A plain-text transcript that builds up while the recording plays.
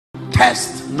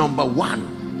Test number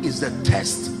one is the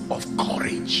test of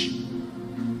courage.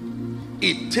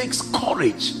 It takes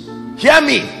courage. Hear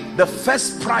me. The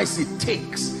first price it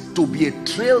takes to be a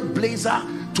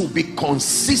trailblazer, to be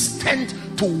consistent,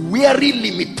 to weary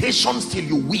limitations till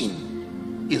you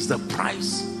win, is the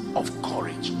price of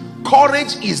courage.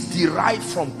 Courage is derived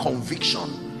from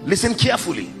conviction. Listen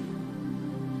carefully.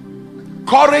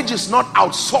 Courage is not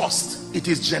outsourced, it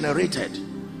is generated.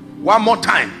 One more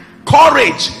time.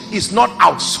 Courage is not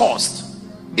outsourced,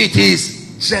 it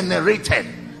is generated.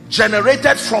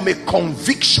 Generated from a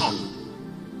conviction.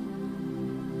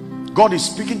 God is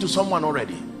speaking to someone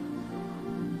already.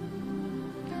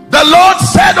 The Lord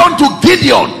said unto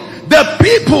Gideon, the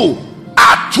people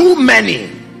are too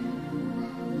many.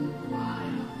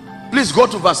 Please go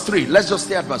to verse 3. Let's just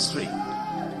stay at verse 3.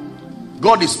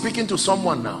 God is speaking to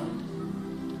someone now.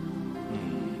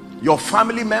 Your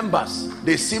family members,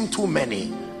 they seem too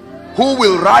many. Who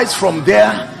will rise from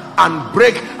there and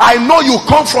break? I know you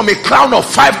come from a crowd of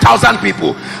 5,000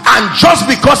 people, and just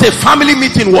because a family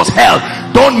meeting was held,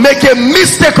 don't make a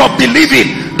mistake of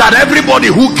believing that everybody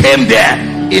who came there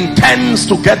intends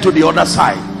to get to the other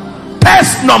side.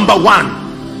 Test number one: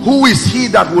 who is he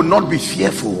that will not be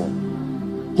fearful?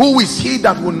 Who is he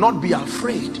that will not be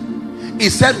afraid? He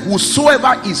said,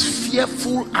 whosoever is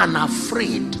fearful and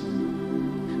afraid,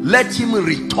 let him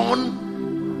return,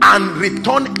 and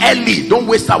return early. Don't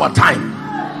waste our time.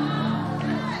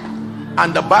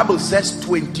 And the Bible says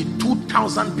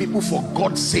 22,000 people, for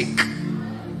God's sake.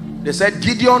 They said,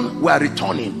 Gideon, we are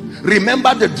returning.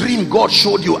 Remember the dream God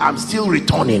showed you. I'm still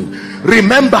returning.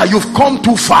 Remember, you've come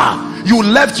too far. You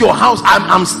left your house.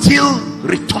 I'm still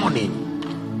returning.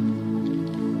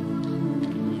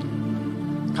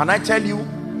 Can I tell you,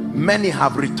 many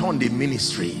have returned in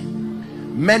ministry.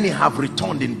 Many have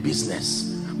returned in business.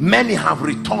 Many have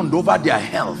returned over their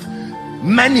health.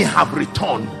 Many have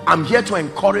returned. I'm here to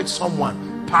encourage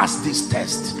someone. Pass this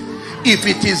test. If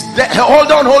it is there,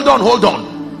 hold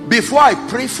on. Before I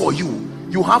pray for you,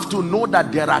 you have to know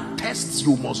that there are tests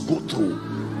you must go through.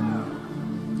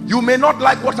 You may not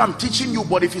like what I'm teaching you,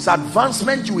 but if it's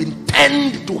advancement you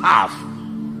intend to have,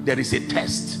 there is a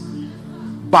test.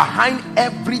 Behind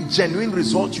every genuine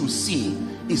result you see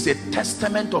is a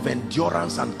testament of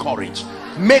endurance and courage.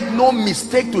 Make no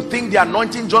mistake to think the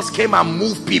anointing just came and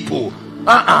moved people.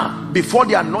 Before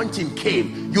the anointing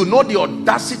came, you know the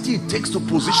audacity it takes to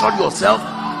position yourself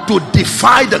to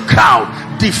defy the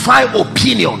crowd, defy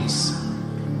opinions.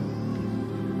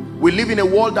 We live in a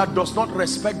world that does not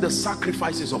respect the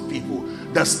sacrifices of people,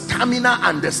 the stamina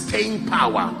and the staying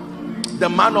power. The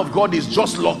man of God is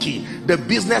just lucky. The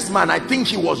businessman, I think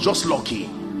he was just lucky.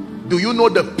 Do you know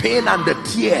the pain and the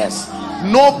tears?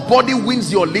 Nobody wins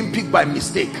the Olympic by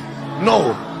mistake.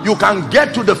 No, you can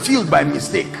get to the field by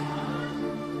mistake.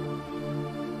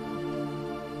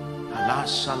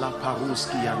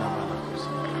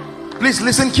 Please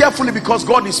listen carefully, because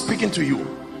God is speaking to you.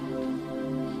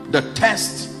 The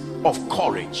test of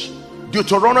courage.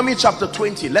 Deuteronomy chapter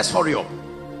 20. Let's hurry up.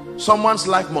 Someone's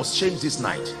life must change this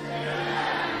night.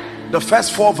 The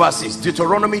first 4 verses,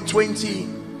 Deuteronomy 20.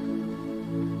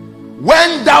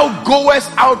 When thou goest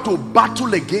out to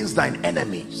battle against thine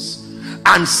enemies,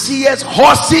 and seest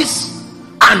horses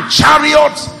and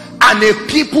chariots and a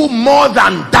people more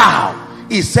than thou,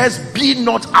 it says, be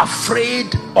not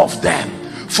afraid of them,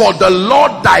 for the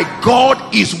Lord thy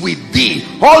God is with thee.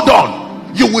 Hold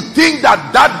on. You would think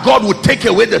that God would take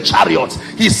away the chariots.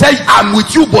 He said, I'm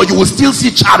with you, but you will still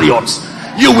see chariots.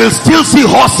 You will still see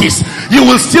horses. You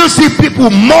will still see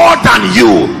people more than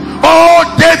you. Oh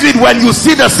David, when you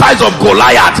see the size of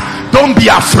Goliath, don't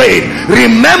be afraid.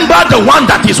 Remember the one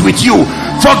that is with you.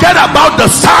 Forget about the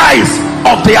size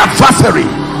of the adversary.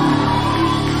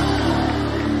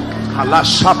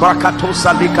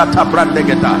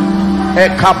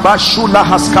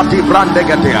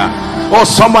 Oh,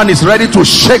 someone is ready to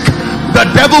shake. The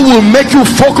devil will make you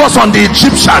focus on the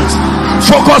Egyptians,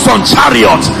 focus on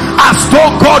chariots, as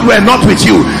though God were not with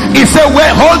you. He said,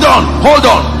 wait, hold on,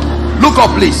 look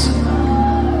up, please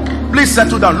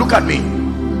settle down, look at me.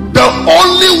 The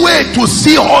only way to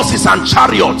see horses and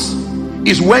chariots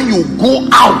is when you go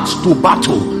out to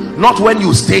battle, not when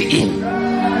you stay in.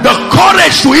 The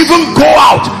courage to even go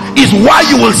out is why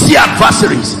you will see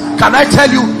adversaries. Can I tell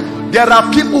you, there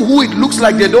are people who it looks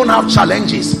like they don't have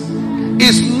challenges.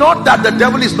 It's not that the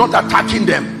devil is not attacking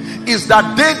them, it's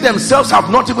that they themselves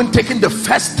have not even taken the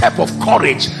first step of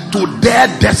courage to their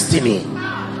destiny.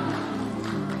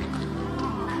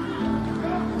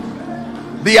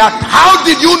 How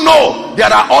did you know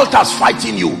there are altars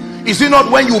fighting you? Is it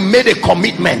not when you made a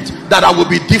commitment that I will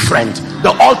be different?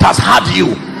 The altars had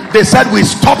you, They said, we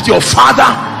stopped your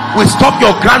father, we stopped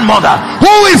your grandmother.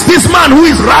 Who is this man who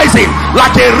is rising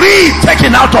like a reed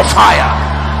taken out of fire?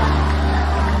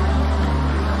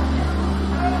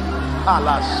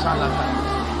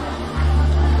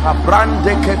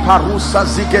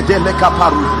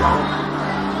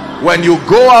 When you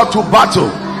go out to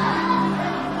battle,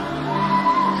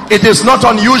 it is not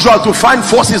unusual to find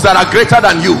forces that are greater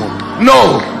than you.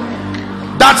 No,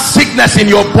 that sickness in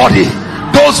your body,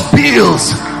 those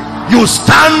bills, you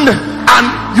stand and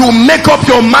you make up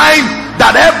your mind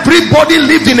that everybody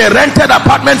lived in a rented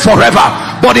apartment forever,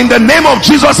 but in the name of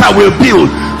Jesus I will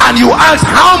build. And you ask,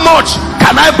 how much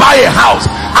can I buy a house?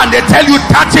 And they tell you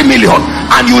 30 million,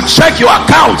 and you check your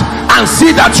account and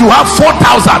see that you have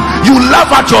 4,000. You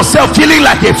laugh at yourself, feeling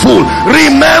like a fool.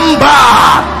 Remember,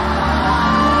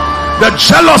 the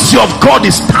jealousy of God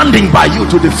is standing by you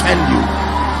to defend you.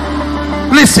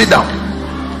 Please sit down.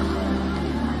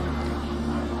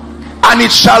 And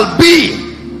it shall be,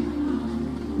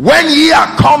 when ye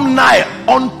are come nigh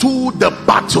unto the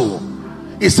battle,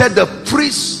 he said, the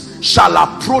priest shall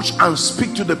approach and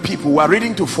speak to the people. We are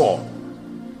reading to 4.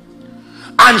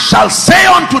 And shall say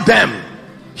unto them,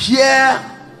 hear,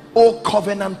 O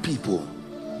covenant people,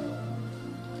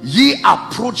 ye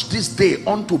approach this day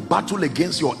unto battle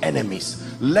against your enemies.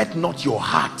 Let not your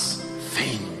hearts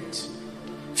faint.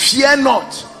 Fear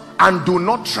not, and do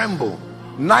not tremble,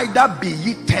 neither be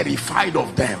ye terrified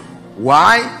of them.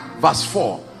 Why? Verse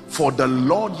 4. For the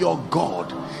Lord your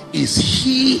God is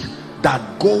he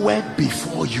that goeth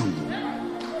before you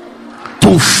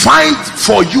to fight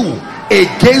for you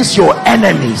against your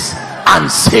enemies and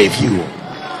save you.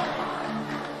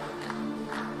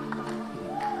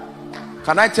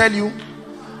 Can I tell you,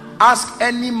 ask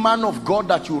any man of God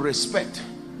that you respect,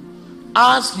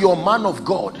 ask your man of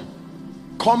God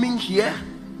coming here,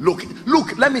 look,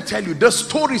 let me tell you, the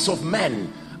stories of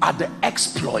men are the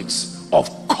exploits of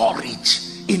courage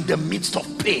in the midst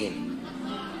of pain.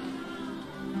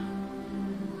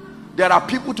 There are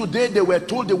people today, they were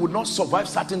told they would not survive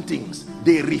certain things.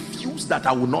 They refused that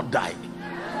I will not die.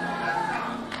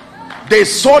 They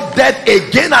saw death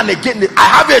again and again. I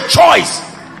have a choice,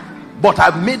 but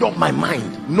I've made up my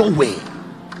mind. No way.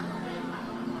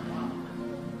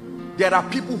 There are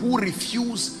people who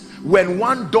refuse. When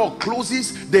one door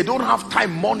closes, they don't have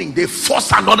time mourning. They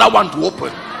force another one to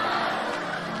open.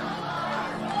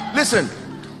 Listen,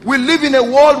 we live in a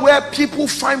world where people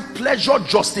find pleasure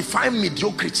justifying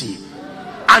mediocrity,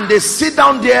 and they sit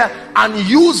down there and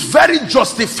use very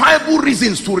justifiable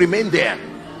reasons to remain there.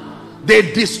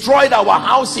 They destroyed our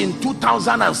house in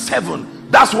 2007.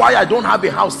 That's why I don't have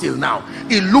a house till now.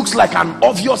 It looks like an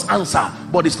obvious answer,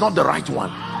 but it's not the right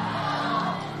one.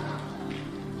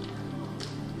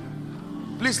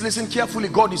 Please listen carefully.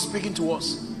 God is speaking to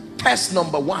us. Test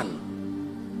number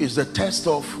 1 is the test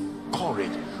of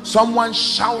courage. Someone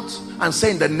shout and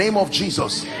say, in the name of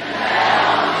Jesus,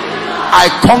 I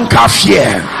conquer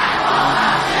fear.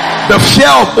 The fear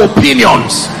of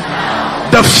opinions,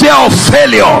 the fear of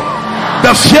failure,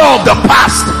 the fear of the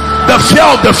past, the fear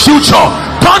of the future.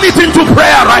 Turn it into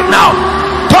prayer right now.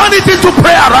 Turn it into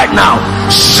prayer right now.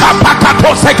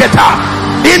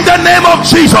 In the name of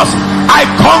Jesus, I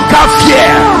conquer fear.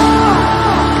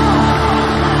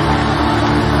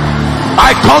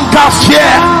 I conquer fear.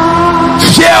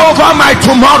 Fear over my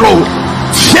tomorrow,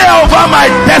 fear over my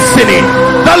destiny.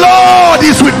 The Lord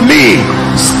is with me,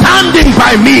 standing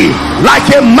by me like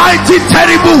a mighty,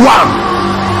 terrible one.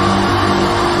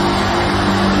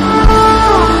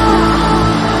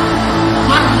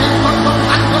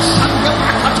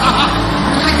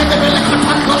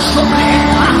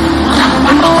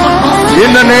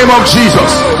 In the name of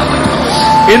Jesus.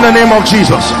 In the name of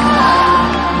Jesus.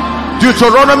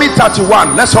 Deuteronomy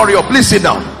 31. Let's hurry up. Please sit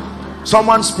down.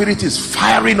 Someone's spirit is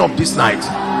firing up this night.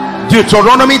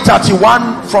 Deuteronomy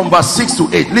 31 from verse 6 to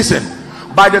 8. Listen,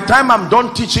 by the time I'm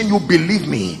done teaching you, believe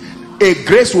me, a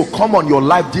grace will come on your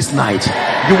life this night.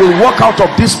 You will walk out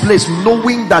of this place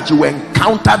knowing that you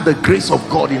encountered the grace of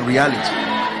God in reality.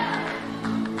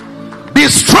 Be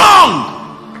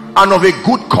strong and of a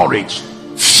good courage.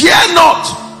 Fear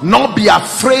not, nor be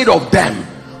afraid of them.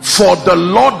 For the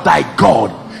Lord thy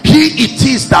God, he it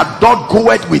is that doth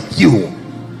goeth with you.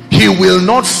 He will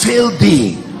not fail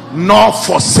thee nor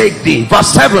forsake thee. Verse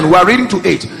 7, we are reading to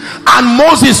 8. And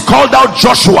Moses called out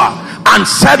Joshua and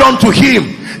said unto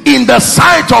him in the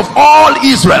sight of all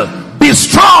Israel, be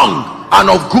strong and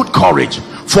of good courage,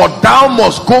 for thou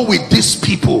must go with these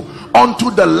people unto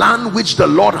the land which the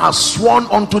Lord has sworn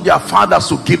unto their fathers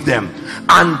to give them,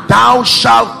 and thou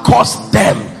shalt cause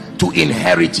them to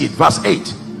inherit it. Verse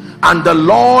 8. And the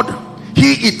Lord,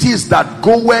 he it is that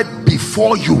goeth before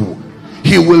before you.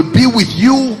 He will be with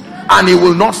you, and he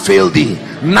will not fail thee,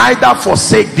 neither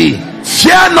forsake thee.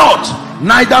 Fear not,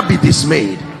 neither be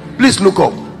dismayed. Please look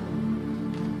up.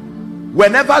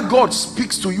 Whenever God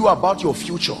speaks to you about your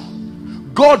future,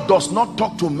 God does not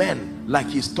talk to men like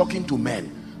he's talking to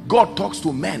men. God talks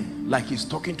to men like he's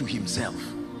talking to himself.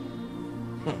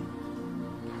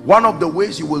 One of the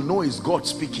ways you will know is God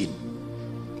speaking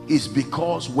is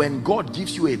because when God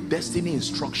gives you a destiny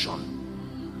instruction,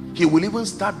 he will even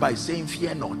start by saying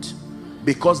fear not,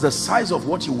 because the size of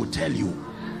what he will tell you,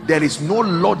 there is no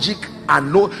logic,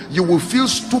 and you will feel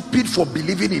stupid for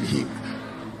believing in him.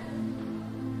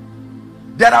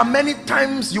 There are many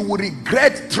times you will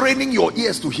regret training your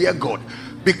ears to hear God,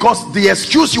 because the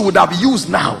excuse you would have used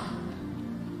now,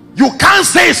 you can't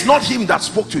say it's not him that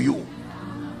spoke to you.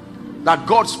 That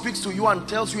God speaks to you and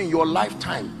tells you in your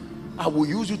lifetime, I will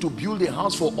use you to build a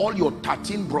house for all your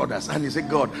 13 brothers. And you say,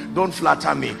 God, don't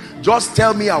flatter me. Just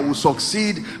tell me I will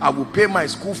succeed. I will pay my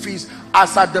school fees.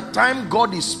 As at the time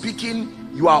God is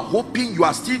speaking, you are hoping, you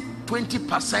are still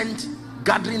 20%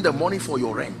 gathering the money for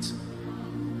your rent.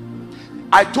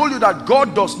 I told you that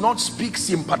God does not speak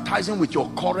sympathizing with your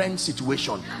current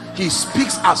situation. He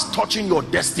speaks as touching your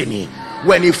destiny.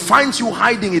 When he finds you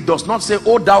hiding, it does not say,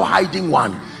 oh thou hiding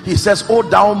one. He says, oh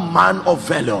thou man of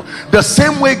valor. The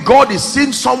same way God is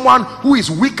seeing someone who is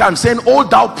weak and saying, oh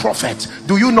thou prophet,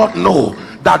 do you not know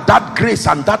that that grace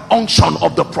and that unction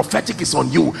of the prophetic is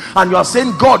on you? And you are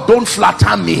saying, God, don't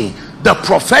flatter me. The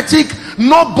prophetic,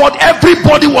 nobody,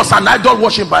 everybody was an idol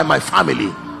worship by my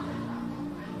family.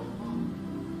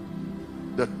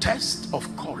 The test of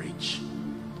courage.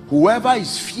 Whoever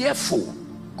is fearful,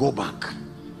 go back.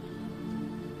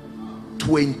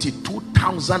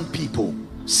 22,000 people,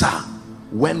 sir,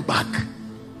 went back.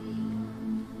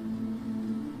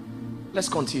 Let's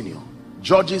continue.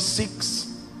 Judges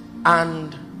 6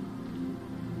 and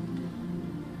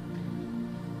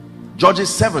Judges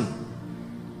 7.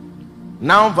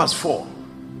 Now verse 4.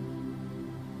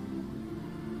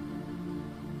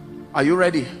 Are you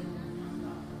ready?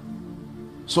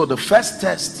 So the first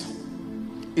test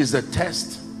is the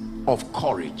test of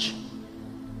courage.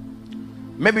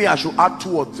 Maybe I should add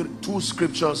two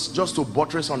scriptures just to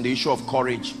buttress on the issue of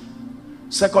courage.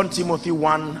 2 Timothy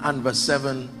 1 and verse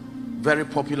 7, very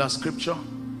popular scripture.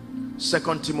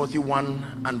 2 Timothy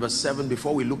 1 and verse 7,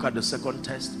 before we look at the second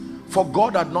test. For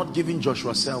God had not given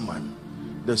Joshua Selman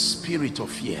the spirit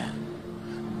of fear.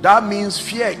 That means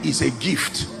fear is a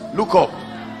gift. Look up.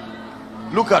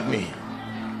 Look at me.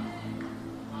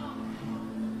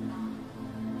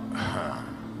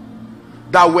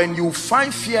 That when you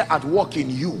find fear at work in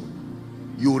you,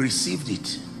 you received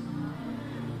it.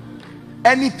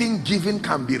 Anything given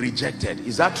can be rejected.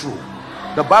 Is that true?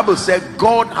 The Bible said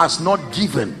God has not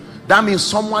given. That means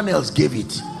someone else gave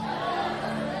it.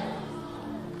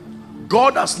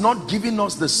 God has not given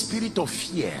us the spirit of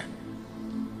fear.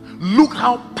 Look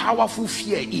how powerful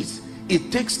fear is.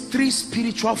 It takes 3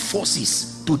 spiritual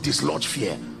forces to dislodge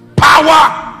fear: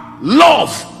 power,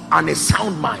 love, and a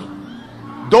sound mind.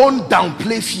 Don't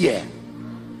downplay fear.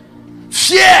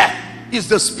 Fear is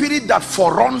the spirit that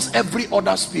foreruns every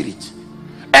other spirit.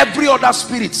 Every other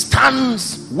spirit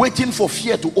stands waiting for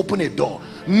fear to open a door.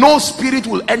 No spirit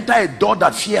will enter a door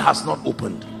that fear has not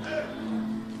opened.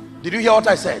 Did you hear what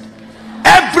I said?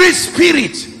 Every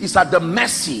spirit is at the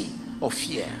mercy of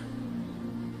fear.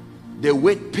 They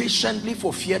wait patiently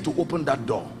for fear to open that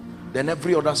door. Then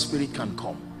every other spirit can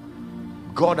come.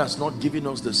 God has not given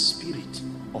us the spirit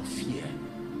of fear.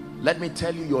 Let me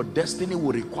tell you, your destiny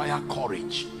will require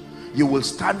courage. You will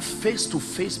stand face to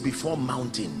face before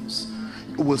mountains.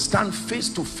 You will stand face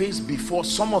to face before,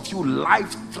 some of you,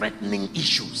 life-threatening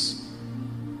issues.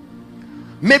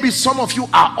 Maybe some of you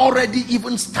are already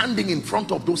even standing in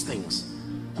front of those things.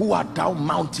 Who art thou,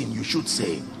 mountain, you should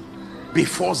say,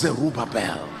 before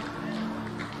Zerubbabel.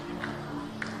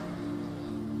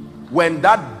 When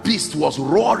that beast was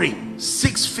roaring,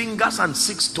 6 fingers and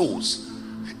 6 toes,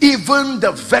 even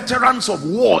the veterans of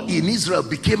war in Israel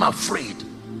became afraid.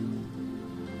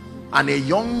 And a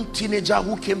young teenager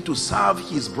who came to serve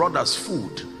his brother's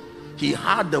food, he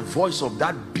heard the voice of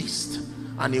that beast,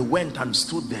 and he went and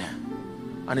stood there,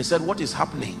 and he said, what is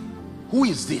happening? Who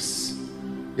is this?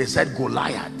 They said,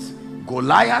 Goliath.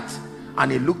 Goliath.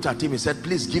 And he looked at him. He said,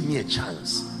 please give me a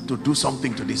chance to do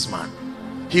something to this man.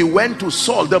 He went to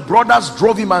Saul. The brothers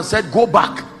drove him and said, go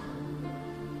back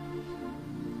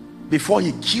before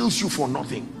he kills you for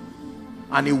nothing.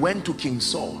 And he went to King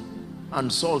Saul,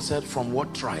 and Saul said, from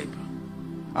what tribe?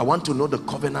 I want to know the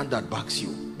covenant that backs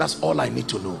you. That's all I need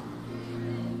to know.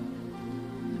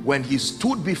 When he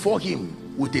stood before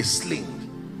him with a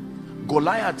sling,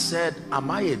 Goliath said,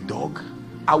 am I a dog?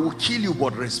 I will kill you,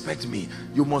 but respect me.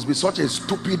 You must be such a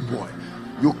stupid boy.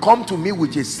 You come to me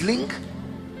with a sling?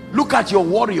 Look at your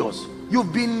warriors.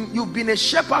 You've been a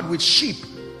shepherd with sheep.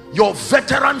 Your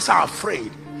veterans are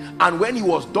afraid. And when he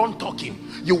was done talking,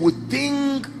 you would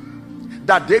think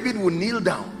that David would kneel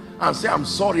down and say, I'm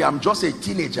sorry, I'm just a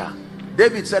teenager.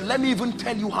 David said, let me even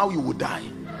tell you how you will die.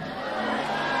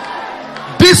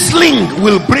 This sling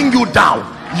will bring you down.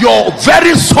 Your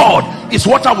very sword is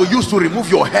what I will use to remove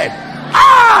your head.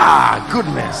 Ah,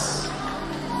 goodness.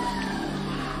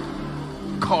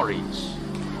 Courage.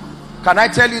 Can I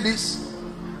tell you this?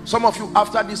 Some of you,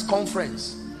 after this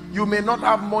conference, you may not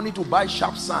have money to buy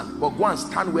sharp sand, but go and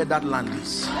stand where that land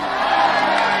is.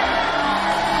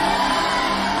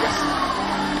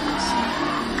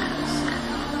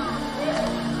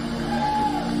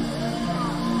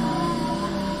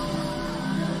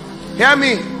 Hear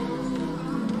me.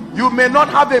 You may not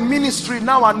have a ministry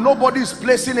now and nobody is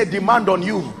placing a demand on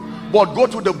you, but go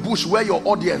to the bush where your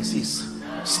audience is.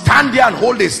 Stand there and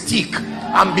hold a stick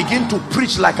and begin to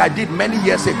preach like I did many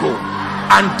years ago,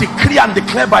 and decree and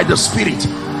declare by the Spirit.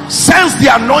 Sense the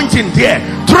anointing there.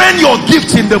 Train your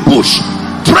gifts in the bush.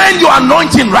 Train your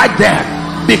anointing right there,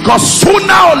 because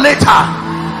sooner or later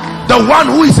the one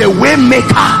who is a way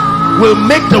maker will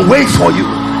make the way for you.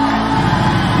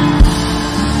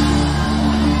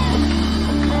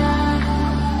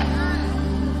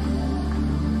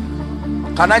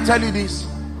 Can I tell you this?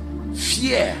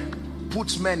 Fear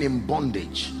puts men in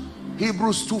bondage.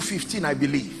 Hebrews 2:15, I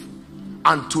believe.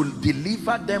 And to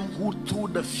deliver them who through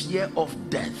the fear of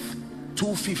death,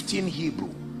 2:15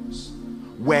 Hebrews,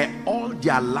 were all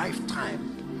their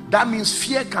lifetime. That means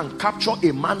fear can capture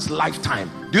a man's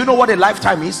lifetime. Do you know what a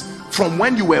lifetime is? From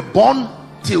when you were born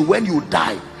till when you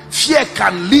die. Fear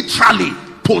can literally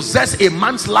possess a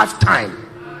man's lifetime.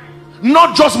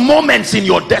 Not just moments in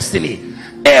your destiny.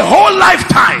 A whole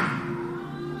lifetime.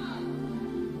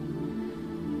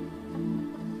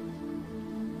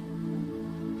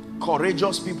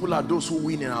 Courageous people are those who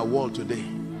win in our world today.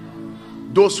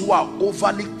 Those who are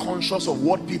overly conscious of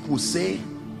what people say.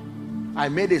 I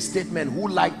made a statement, who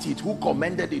liked it, who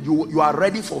commended it, you are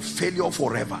ready for failure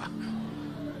forever.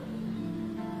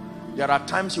 There are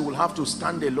times you will have to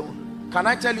stand alone. Can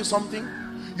I tell you something?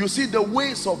 You see, the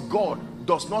ways of God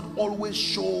does not always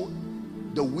show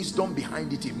the wisdom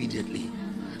behind it immediately.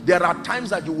 There are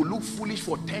times that you will look foolish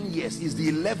for 10 years. It's the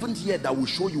 11th year that will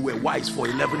show you were wise for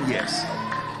 11 years.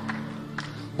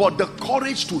 But the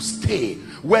courage to stay.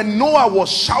 When Noah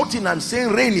was shouting and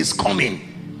saying rain is coming,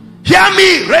 hear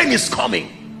me, rain is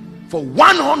coming. For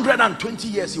 120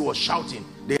 years he was shouting.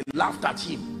 They laughed at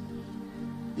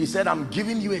him. He said, I'm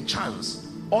giving you a chance.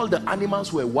 All the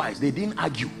animals were wise. They didn't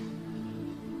argue.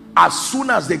 As soon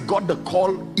as they got the call,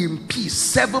 in peace,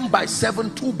 7 by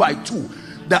 7, 2 by 2,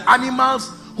 the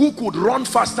animals who could run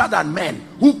faster than men,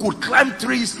 who could climb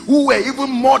trees, who were even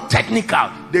more technical,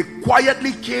 they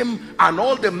quietly came, and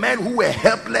all the men who were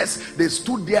helpless, they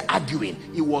stood there arguing.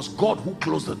 It was God who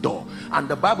closed the door. And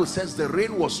the Bible says the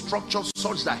rain was structured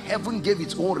such that heaven gave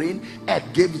its own rain,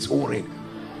 earth gave its own rain.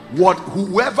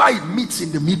 Whoever it meets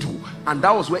in the middle, and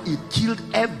that was where it killed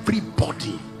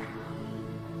everybody.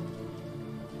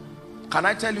 Can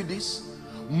I tell you this?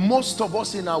 Most of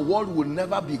us in our world will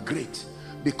never be great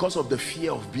because of the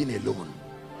fear of being alone.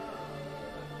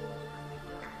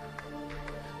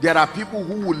 There are people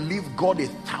who will leave God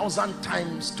 1,000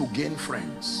 times to gain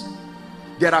friends.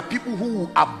 There are people who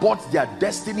will abort their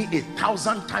destiny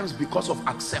 1,000 times because of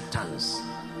acceptance.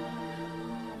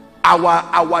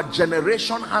 Our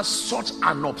generation has such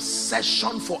an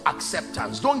obsession for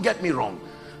acceptance. Don't get me wrong.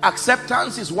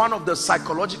 Acceptance is one of the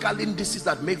psychological indices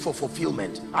that make for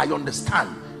fulfillment. I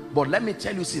understand. But let me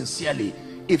tell you sincerely,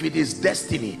 if it is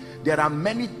destiny, there are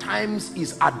many times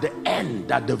it's at the end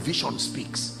that the vision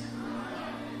speaks.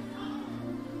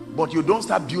 But you don't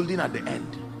start building at the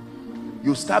end.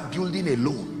 You start building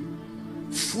alone.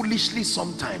 Foolishly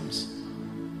sometimes.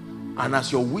 And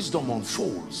as your wisdom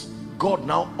unfolds, God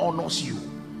now honors you.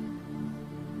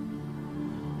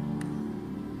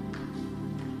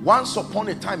 Once upon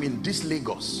a time in this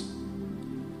Lagos,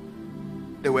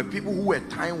 there were people who were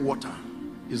tying water.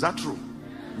 Is that true?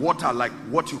 Water like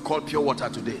what you call pure water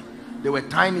today. They were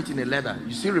tying it in a leather.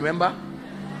 You still remember?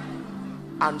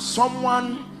 And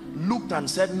someone looked and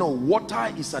said, no,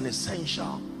 water is an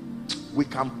essential. We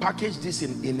can package this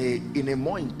in a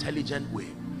more intelligent way.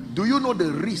 Do you know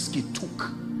the risk it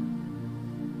took?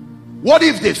 What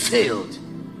if they failed?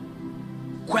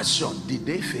 Question, did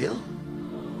they fail?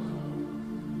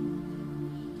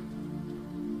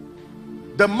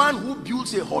 The man who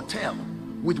builds a hotel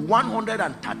with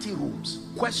 130 rooms,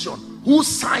 question, Who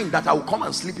signed that I will come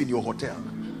and sleep in your hotel?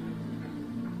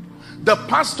 The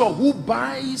pastor who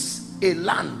buys a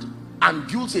land and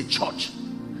builds a church,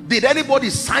 did anybody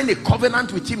sign a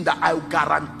covenant with him that I will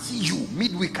guarantee you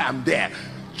midweek I am there,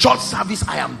 church service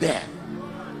I am there?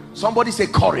 Somebody say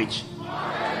courage.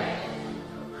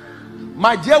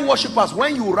 My dear worshippers,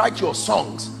 when you write your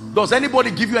songs, does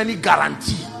anybody give you any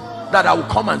guarantee that I will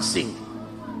come and sing?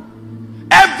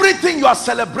 Everything you are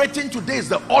celebrating today is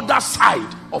the other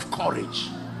side of courage.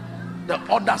 The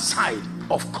other side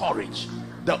of courage.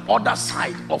 The other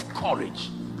side of courage.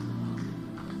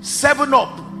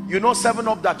 7-Up, you know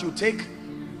 7-Up that you take?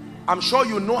 I'm sure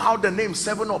you know how the name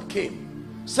 7-Up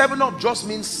came. 7-Up just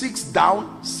means 6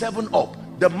 down, 7 up.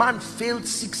 The man failed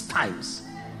 6 times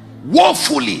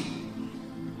woefully.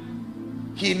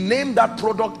 He named that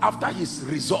product after his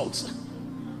results.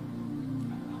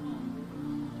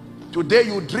 Today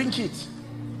you drink it,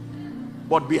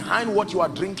 but behind what you are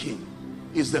drinking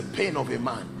is the pain of a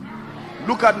man.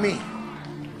 Look at me.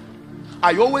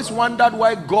 I always wondered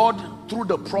why God through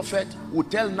the prophet would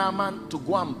tell Naaman to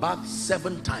go and bath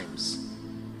 7 times.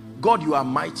 God, you are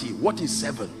mighty. What is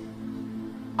 7?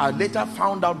 I later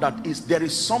found out that there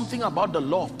is something about the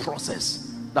law of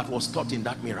process that was taught in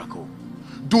that miracle.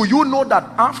 Do you know that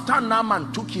after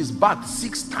Naaman took his bath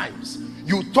 6 times,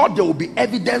 you thought there would be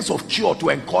evidence of cure to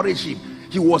encourage him?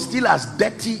 He was still as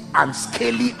dirty and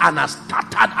scaly and as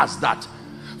tattered as that.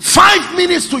 5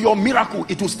 minutes to your miracle,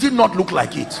 it will still not look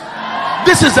like it.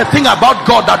 This is the thing about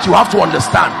God that you have to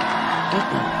understand.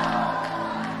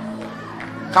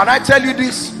 Can I tell you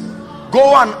this?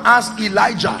 Go and ask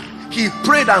Elijah. He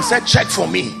prayed and said, check for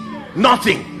me.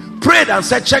 Nothing. Prayed and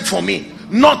said, check for me.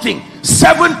 Nothing.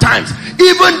 7 times.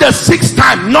 Even the 6th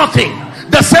time, nothing.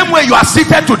 The same way you are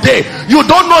seated today, you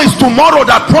don't know it's tomorrow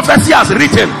that prophecy has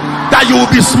written that you will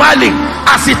be smiling.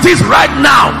 As it is right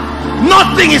now,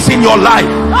 nothing is in your life.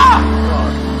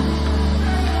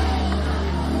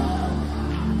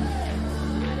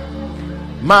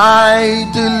 My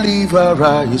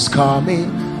deliverer is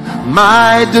coming.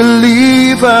 My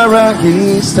deliverer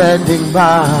is standing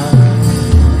by.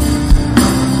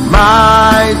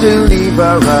 My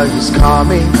deliverer is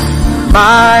coming.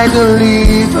 My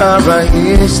deliverer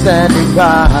is standing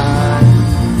by.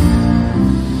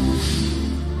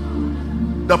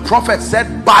 The prophet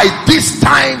said, by this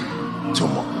time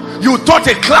tomorrow. You thought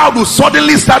a cloud would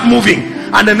suddenly start moving,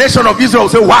 and the nation of Israel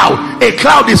would say, wow, a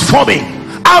cloud is forming.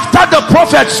 After the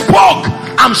prophet spoke,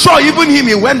 I'm sure even him,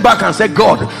 he went back and said,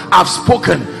 God, I've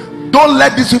spoken. Don't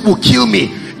let these people kill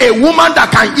me. A woman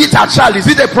that can eat her child, is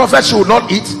it a prophet she will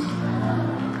not eat?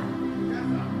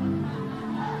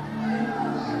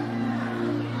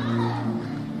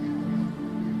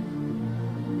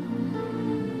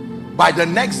 By the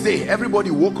next day, everybody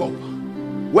woke up.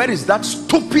 Where is that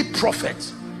stupid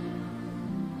prophet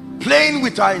playing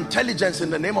with our intelligence in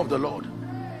the name of the Lord?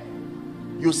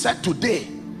 You said today,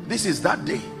 this is that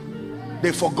day.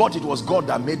 They forgot it was God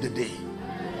that made the day.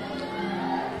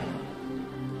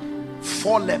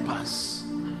 4 lepers.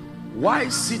 Why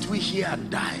sit we here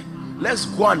and die? Let's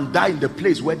go and die in the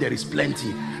place where there is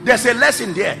plenty. There's a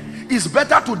lesson there. It's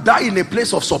better to die in a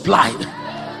place of supply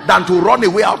than to run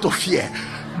away out of fear.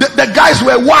 The guys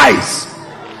were wise.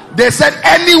 They said,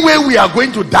 anyway we are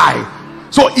going to die,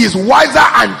 so it's wiser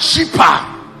and cheaper.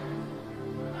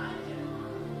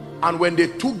 And when they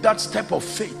took that step of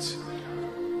faith,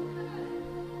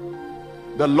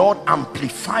 the Lord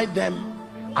amplified them,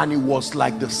 and it was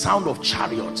like the sound of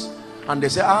chariots. And they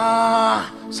said,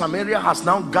 Samaria has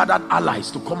now gathered allies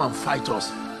to come and fight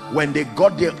us. When they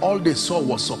got there, all they saw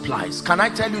was supplies. Can I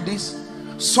tell you this?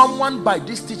 Someone, by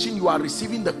this teaching, you are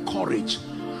receiving the courage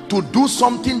to do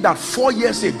something that 4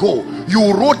 years ago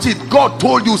you wrote it, God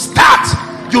told you start.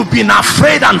 You've been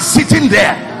afraid and sitting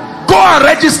there. Go and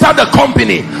register the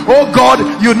company. Oh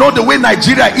God, you know the way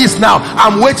Nigeria is now.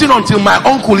 I'm waiting until my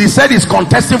uncle, he said he's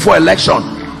contesting for election.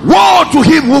 Woe to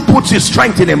him who puts his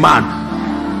strength in a man.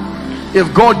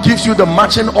 If God gives you the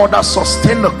marching order,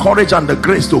 sustain the courage and the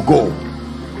grace to go.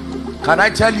 Can I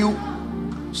tell you,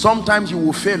 sometimes you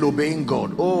will fail obeying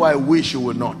God. Oh, I wish you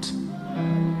will not.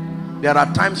 There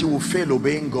are times you will fail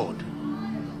obeying God.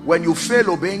 When you fail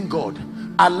obeying God,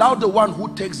 allow the one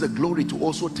who takes the glory to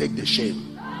also take the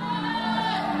shame.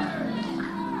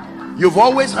 You've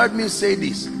always heard me say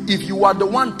this: if you are the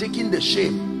one taking the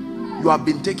shame, you have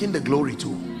been taking the glory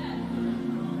too.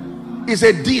 It's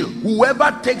a deal.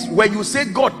 Whoever takes, when you say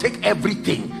God take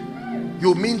everything,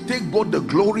 you mean take both the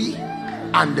glory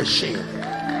and the shame.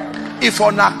 If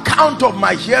on account of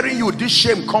my hearing you this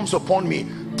shame comes upon me,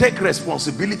 take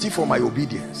responsibility for my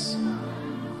obedience.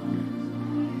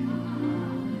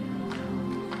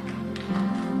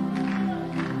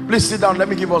 Please sit down. Let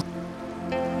me give us